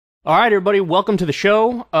All right, everybody, welcome to the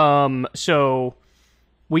show. So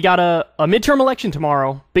we got a midterm election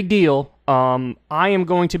tomorrow. Big deal. I am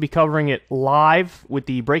going to be covering it live with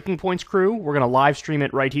the Breaking Points crew. We're going to live stream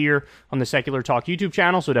it right here on the Secular Talk YouTube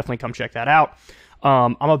channel, so definitely come check that out.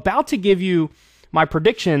 I'm about to give you my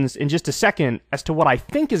predictions in just a second as to what I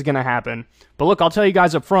think is going to happen. But look, I'll tell you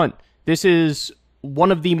guys up front, this is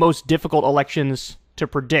one of the most difficult elections to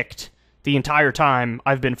predict the entire time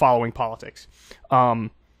I've been following politics.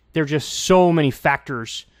 There are just so many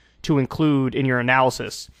factors to include in your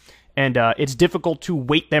analysis, and it's difficult to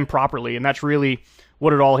weight them properly, and that's really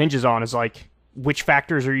what it all hinges on, is like, which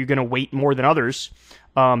factors are you going to weight more than others,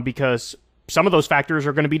 because some of those factors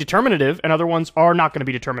are going to be determinative, and other ones are not going to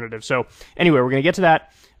be determinative. So anyway, we're going to get to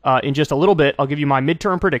that in just a little bit. I'll give you my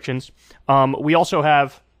midterm predictions. We also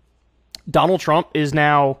have Donald Trump is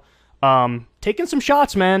now taking some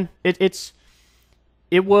shots, man.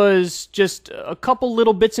 It was just a couple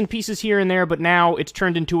little bits and pieces here and there, but now it's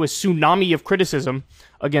turned into a tsunami of criticism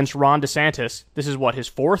against Ron DeSantis. This is what, his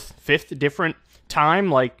fourth, fifth different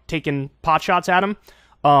time, like, taking pot shots at him.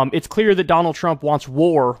 It's clear that Donald Trump wants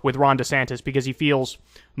war with Ron DeSantis because he feels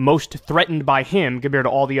most threatened by him compared to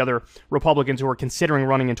all the other Republicans who are considering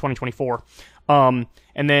running in 2024. And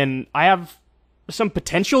then I have some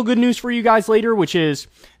potential good news for you guys later, which is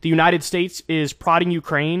the United States is prodding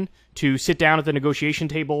Ukraine to sit down at the negotiation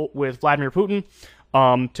table with Vladimir Putin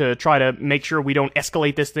to try to make sure we don't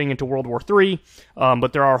escalate this thing into World War III.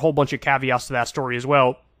 But there are a whole bunch of caveats to that story as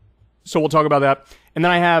well. So we'll talk about that. And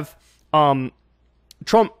then I have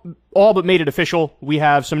Trump all but made it official. We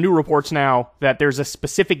have some new reports now that there's a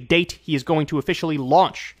specific date he is going to officially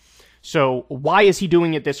launch. So why is he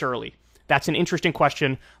doing it this early? That's an interesting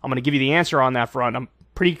question. I'm going to give you the answer on that front. I'm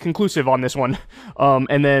pretty conclusive on this one.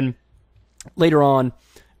 And then later on,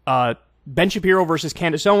 Ben Shapiro versus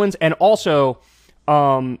Candace Owens, and also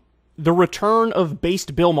the return of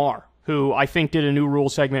based Bill Maher, who I think did a new rule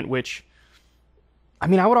segment, which, I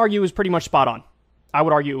mean, I would argue is pretty much spot on. I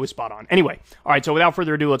would argue it was spot on. Anyway, all right, so without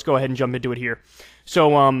further ado, let's go ahead and jump into it here.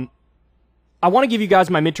 So I want to give you guys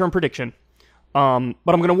my midterm prediction, but I'm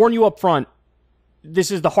going to warn you up front,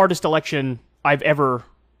 this is the hardest election I've ever,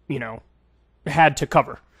 had to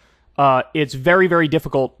cover. It's very, very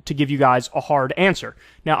difficult to give you guys a hard answer.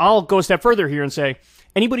 Now, I'll go a step further here and say,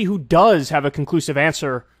 anybody who does have a conclusive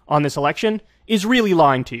answer on this election is really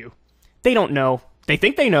lying to you. They don't know. They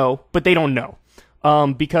think they know, but they don't know.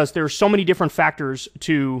 Because there's so many different factors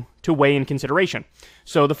to weigh in consideration.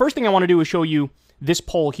 So the first thing I want to do is show you this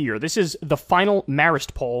poll here. This is the final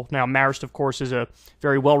Marist poll. Now, Marist, of course, is a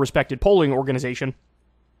very well-respected polling organization.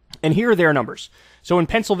 And here are their numbers. So in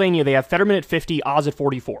Pennsylvania, they have Fetterman at 50, Oz at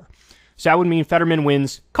 44. So that would mean Fetterman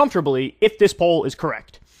wins comfortably if this poll is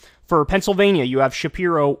correct. For Pennsylvania, you have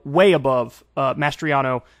Shapiro way above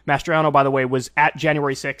Mastriano. Mastriano, by the way, was at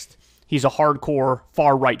January 6th. He's a hardcore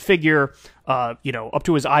far-right figure, up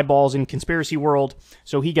to his eyeballs in conspiracy world,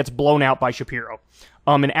 so he gets blown out by Shapiro.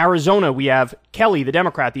 In Arizona, we have Kelly, the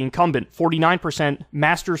Democrat, the incumbent, 49%,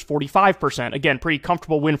 Masters 45%. Again, pretty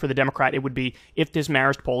comfortable win for the Democrat it would be if this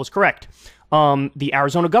Marist poll is correct. The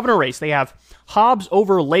Arizona governor race, they have Hobbs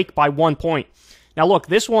over Lake by 1 point. Now look,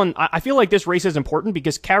 this one, I feel like this race is important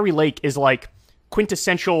because Kari Lake is like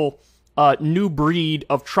quintessential new breed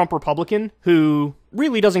of Trump Republican who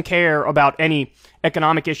really doesn't care about any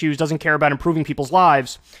economic issues, doesn't care about improving people's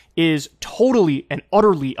lives, is totally and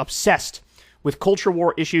utterly obsessed with culture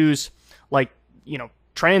war issues like,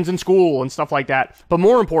 trans in school and stuff like that. But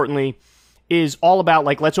more importantly, is all about,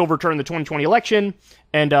 like, let's overturn the 2020 election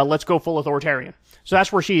and let's go full authoritarian. So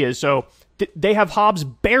that's where she is. So they have Hobbs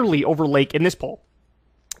barely over Lake in this poll.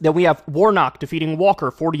 Then we have Warnock defeating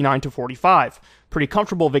Walker 49-45. Pretty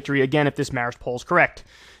comfortable victory, again, if this Marist poll is correct.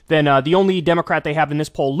 Then the only Democrat they have in this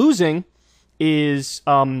poll losing is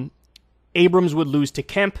Abrams would lose to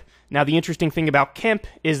Kemp. Now, the interesting thing about Kemp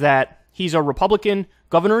is that he's a Republican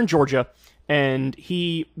governor in Georgia, and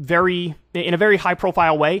he in a very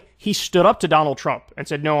high-profile way, he stood up to Donald Trump and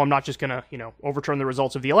said, no, I'm not just going to, overturn the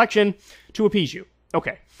results of the election to appease you.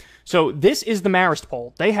 Okay, so this is the Marist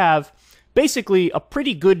poll. They have basically a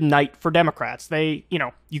pretty good night for Democrats. They,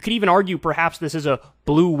 you could even argue perhaps this is a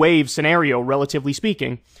blue wave scenario, relatively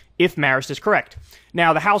speaking, if Marist is correct.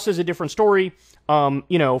 Now, the House is a different story. For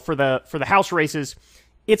the House races,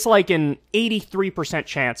 it's like an 83%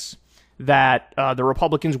 chance that the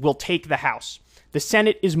Republicans will take the House. The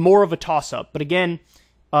Senate is more of a toss-up. But again,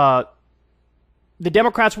 the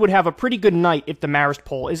Democrats would have a pretty good night if the Marist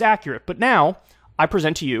poll is accurate. But now, I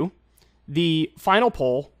present to you the final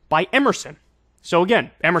poll by Emerson. So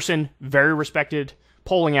again, Emerson, very respected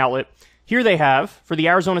polling outlet. Here they have, for the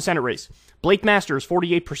Arizona Senate race, Blake Masters,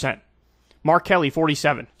 48%. Mark Kelly,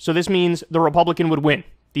 47%. So this means the Republican would win.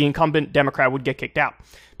 The incumbent Democrat would get kicked out.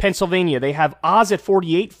 Pennsylvania, they have Oz at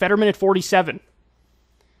 48%, Fetterman at 47%.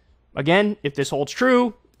 Again, if this holds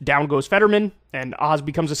true, down goes Fetterman, and Oz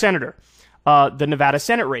becomes a senator. The Nevada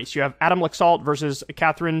Senate race, you have Adam Laxalt versus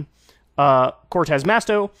Catherine Cortez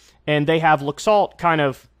Masto, and they have Laxalt kind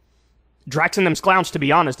of draxing them sclounce, to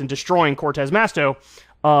be honest, and destroying Cortez Masto.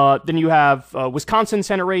 Then you have Wisconsin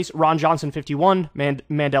Senate race, Ron Johnson 51,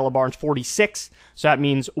 Mandela Barnes 46. So that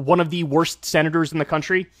means one of the worst senators in the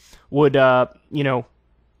country would,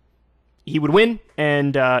 he would win,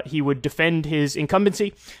 and he would defend his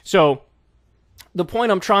incumbency. So the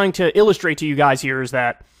point I'm trying to illustrate to you guys here is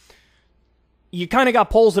that you kind of got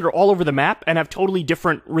polls that are all over the map and have totally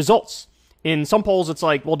different results. In some polls, it's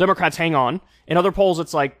like, well, Democrats hang on. In other polls,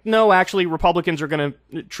 it's like, no, actually, Republicans are going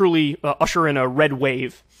to truly usher in a red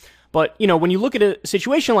wave. But, when you look at a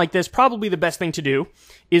situation like this, probably the best thing to do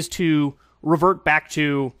is to revert back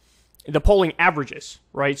to the polling averages,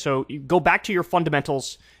 right? So you go back to your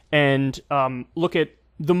fundamentals and look at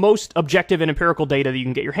the most objective and empirical data that you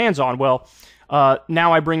can get your hands on. Well,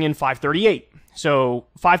 now I bring in 538. So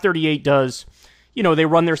 538 does, they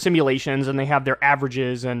run their simulations and they have their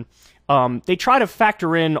averages, and they try to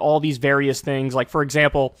factor in all these various things. Like, for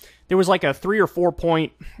example, there was like a 3 or 4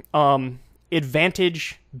 point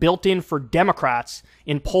advantage built in for Democrats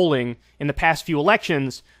in polling in the past few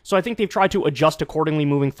elections. So I think they've tried to adjust accordingly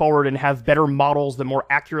moving forward and have better models that more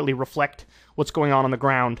accurately reflect what's going on the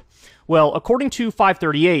ground. Well, according to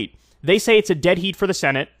 538, they say it's a dead heat for the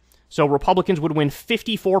Senate, so Republicans would win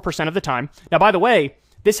 54% of the time. Now, by the way,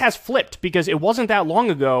 this has flipped because it wasn't that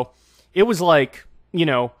long ago. It was like,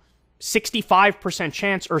 65%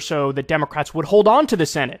 chance or so that Democrats would hold on to the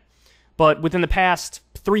Senate. But within the past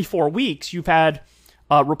 3-4 weeks, you've had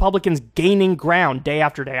Republicans gaining ground day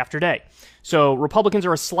after day after day. So Republicans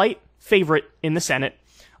are a slight favorite in the Senate.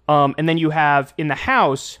 And then you have in the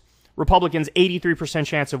House, Republicans 83%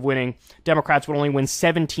 chance of winning. Democrats would only win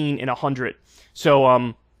 17 in 100.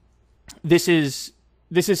 So this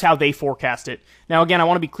is how they forecast it. Now, again, I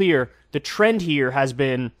want to be clear. The trend here has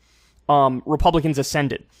been Republicans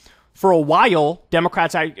ascended. For a while,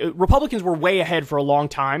 Republicans were way ahead for a long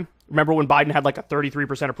time. Remember when Biden had like a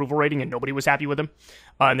 33% approval rating and nobody was happy with him?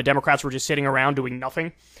 And the Democrats were just sitting around doing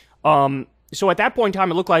nothing. So at that point in time,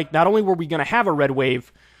 it looked like not only were we going to have a red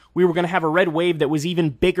wave, we were going to have a red wave that was even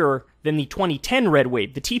bigger than the 2010 red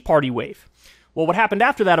wave, the Tea Party wave. Well, what happened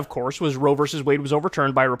after that, of course, was Roe versus Wade was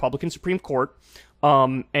overturned by a Republican Supreme Court.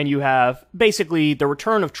 And you have basically the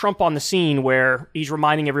return of Trump on the scene, where he's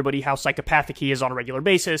reminding everybody how psychopathic he is on a regular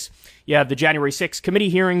basis. You have the January 6th committee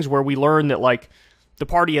hearings where we learn that, the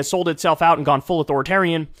party has sold itself out and gone full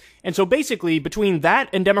authoritarian. And so basically, between that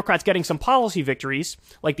and Democrats getting some policy victories,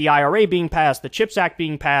 like the IRA being passed, the CHIPS Act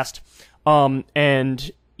being passed,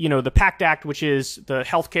 and, the PACT Act, which is the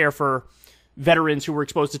health care for veterans who were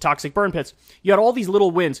exposed to toxic burn pits. You had all these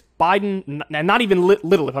little wins. Biden, and not even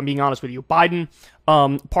little, if I'm being honest with you. Biden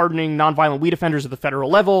pardoning nonviolent weed offenders at the federal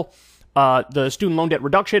level, the student loan debt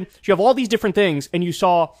reduction. So you have all these different things, and you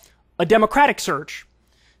saw a Democratic surge.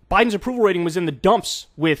 Biden's approval rating was in the dumps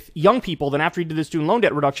with young people. Then after he did the student loan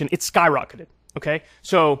debt reduction, it skyrocketed. Okay?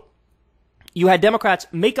 So you had Democrats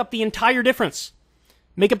make up the entire difference.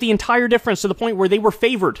 Make up the entire difference to the point where they were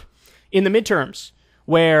favored in the midterms,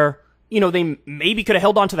 where they maybe could have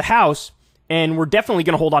held on to the House and were definitely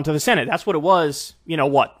going to hold on to the Senate. That's what it was,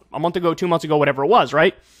 a month ago, 2 months ago, whatever it was,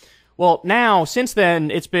 right? Well, now, since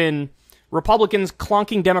then, it's been Republicans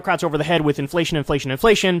clonking Democrats over the head with inflation,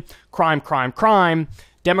 crime.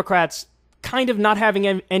 Democrats kind of not having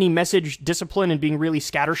any message discipline and being really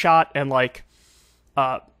scattershot and,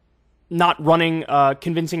 not running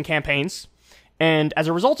convincing campaigns. And as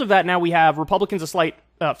a result of that, now we have Republicans a slight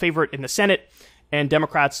favorite in the Senate, and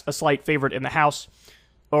Democrats a slight favorite in the House.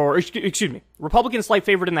 Or, excuse me, Republicans slight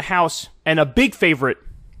favorite in the House, and a big favorite,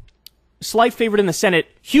 slight favorite in the Senate,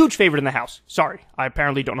 huge favorite in the House. Sorry, I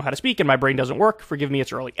apparently don't know how to speak, and my brain doesn't work. Forgive me,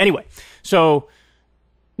 it's early. Anyway, so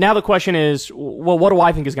now the question is, well, what do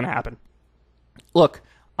I think is going to happen? Look,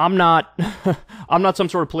 I'm not some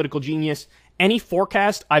sort of political genius. Any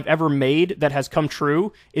forecast I've ever made that has come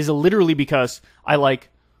true is literally because I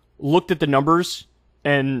looked at the numbers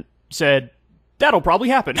and said, that'll probably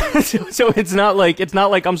happen. So it's not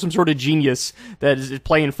like I'm some sort of genius that is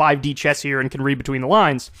playing 5D chess here and can read between the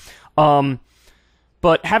lines.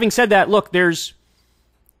 But having said that, look, there's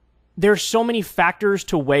so many factors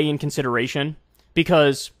to weigh in consideration,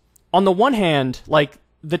 because on the one hand,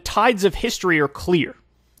 the tides of history are clear,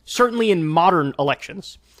 certainly in modern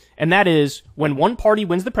elections. And that is when one party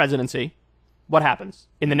wins the presidency, what happens?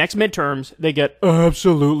 In the next midterms, they get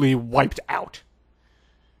absolutely wiped out.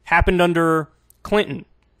 Happened under Clinton.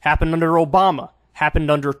 Happened under Obama. Happened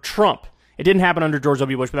under Trump. It didn't happen under George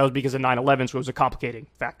W. Bush, but that was because of 9/11, so it was a complicating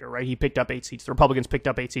factor, right? He picked up 8 seats. The Republicans picked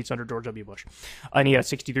up 8 seats under George W. Bush. And he had a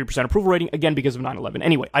 63% approval rating, again, because of 9/11.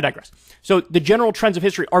 Anyway, I digress. So the general trends of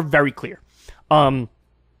history are very clear.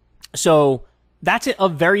 So that's a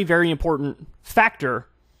very, very important factor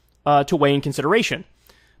to weigh in consideration.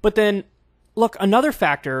 But then, look, another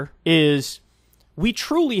factor is we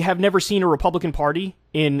truly have never seen a Republican Party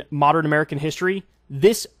in modern American history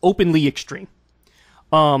this openly extreme.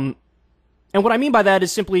 And what I mean by that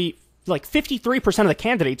is simply like 53% of the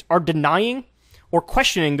candidates are denying or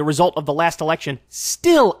questioning the result of the last election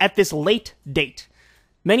still at this late date.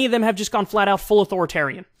 Many of them have just gone flat out full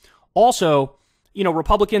authoritarian. Also, you know,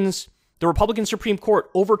 the Republican Supreme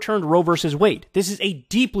Court overturned Roe versus Wade. This is a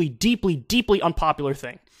deeply, deeply, deeply unpopular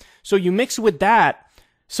thing. So you mix with that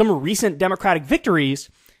some recent Democratic victories,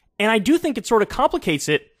 and I do think it sort of complicates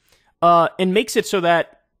it and makes it so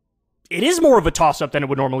that it is more of a toss-up than it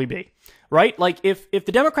would normally be, right? Like, if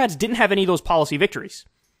the Democrats didn't have any of those policy victories,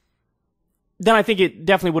 then I think it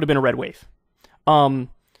definitely would have been a red wave.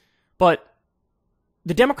 But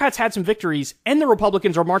the Democrats had some victories, and the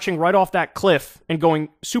Republicans are marching right off that cliff and going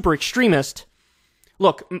super extremist.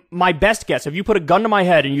 Look, my best guess, if you put a gun to my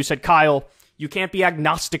head and you said, Kyle, you can't be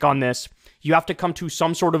agnostic on this, you have to come to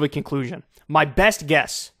some sort of a conclusion. My best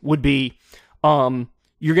guess would be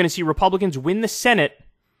you're going to see Republicans win the Senate,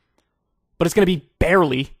 but it's going to be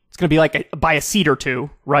barely. It's going to be like by a seat or two,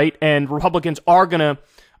 right? And Republicans are going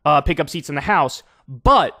to pick up seats in the House,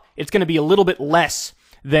 but it's going to be a little bit less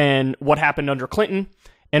than what happened under Clinton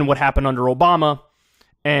and what happened under Obama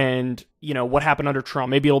and, you know, what happened under Trump.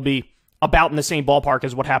 Maybe it'll be about in the same ballpark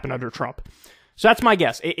as what happened under Trump. So that's my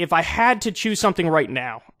guess. If I had to choose something right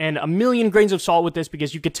now, and a million grains of salt with this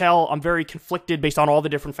because you could tell I'm very conflicted based on all the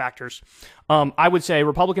different factors, I would say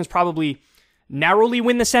Republicans probably narrowly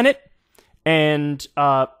win the Senate, and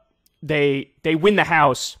they win the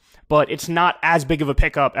House, but it's not as big of a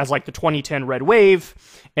pickup as like the 2010 red wave,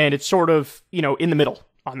 and it's sort of, you know, in the middle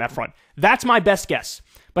on that front. That's my best guess.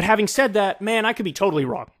 But having said that, man, I could be totally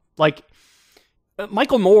wrong. Like,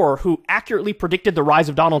 Michael Moore, who accurately predicted the rise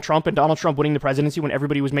of Donald Trump and Donald Trump winning the presidency when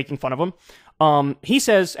everybody was making fun of him, he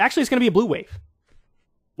says, actually, it's going to be a blue wave.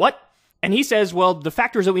 What? And he says, well, the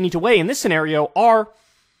factors that we need to weigh in this scenario are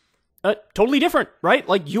totally different, right?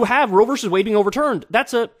 Like, you have Roe versus Wade being overturned.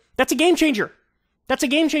 That's a game changer. That's a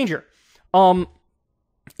game changer. You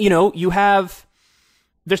know, you have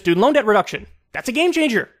the student loan debt reduction. That's a game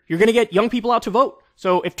changer. You're going to get young people out to vote.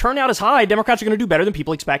 So if turnout is high, Democrats are going to do better than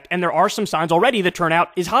people expect. And there are some signs already that turnout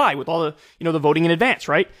is high with all the, you know, the voting in advance,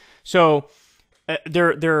 right? So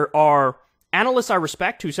there are analysts I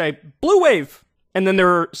respect who say blue wave. And then there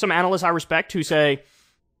are some analysts I respect who say,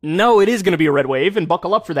 no, it is going to be a red wave and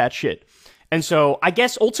buckle up for that shit. And so I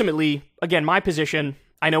guess ultimately, again, my position,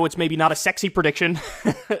 I know it's maybe not a sexy prediction,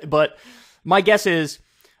 but my guess is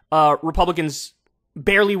Republicans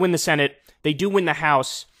barely win the Senate. They do win the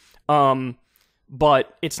House,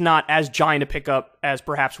 but it's not as giant a pickup as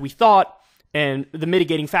perhaps we thought. And the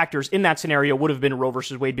mitigating factors in that scenario would have been Roe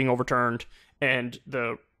versus Wade being overturned and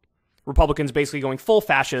the Republicans basically going full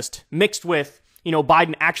fascist, mixed with, you know,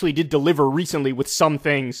 Biden actually did deliver recently with some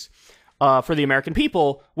things for the American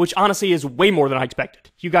people, which honestly is way more than I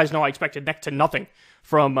expected. You guys know I expected next to nothing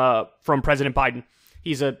from President Biden.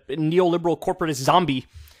 He's a neoliberal corporatist zombie.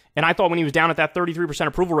 And I thought when he was down at that 33%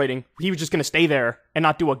 approval rating, he was just going to stay there and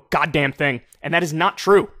not do a goddamn thing. And that is not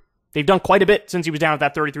true. They've done quite a bit since he was down at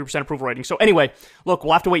that 33% approval rating. So anyway, look,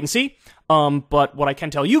 we'll have to wait and see. But what I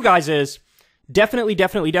can tell you guys is definitely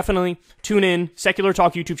tune in, Secular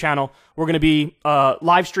Talk YouTube channel. We're going to be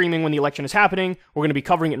live streaming when the election is happening. We're going to be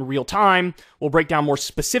covering it in real time. We'll break down more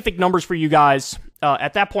specific numbers for you guys.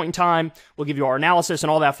 At that point in time, we'll give you our analysis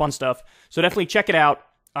and all that fun stuff. So definitely check it out.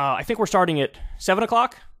 I think we're starting at 7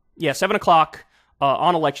 o'clock. Yeah, 7 o'clock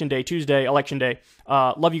on Election Day, Tuesday, Election Day.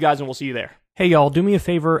 Love you guys, and we'll see you there. Hey, y'all, do me a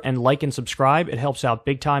favor and like and subscribe. It helps out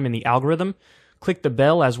big time in the algorithm. Click the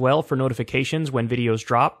bell as well for notifications when videos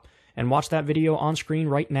drop, and watch that video on screen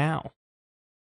right now.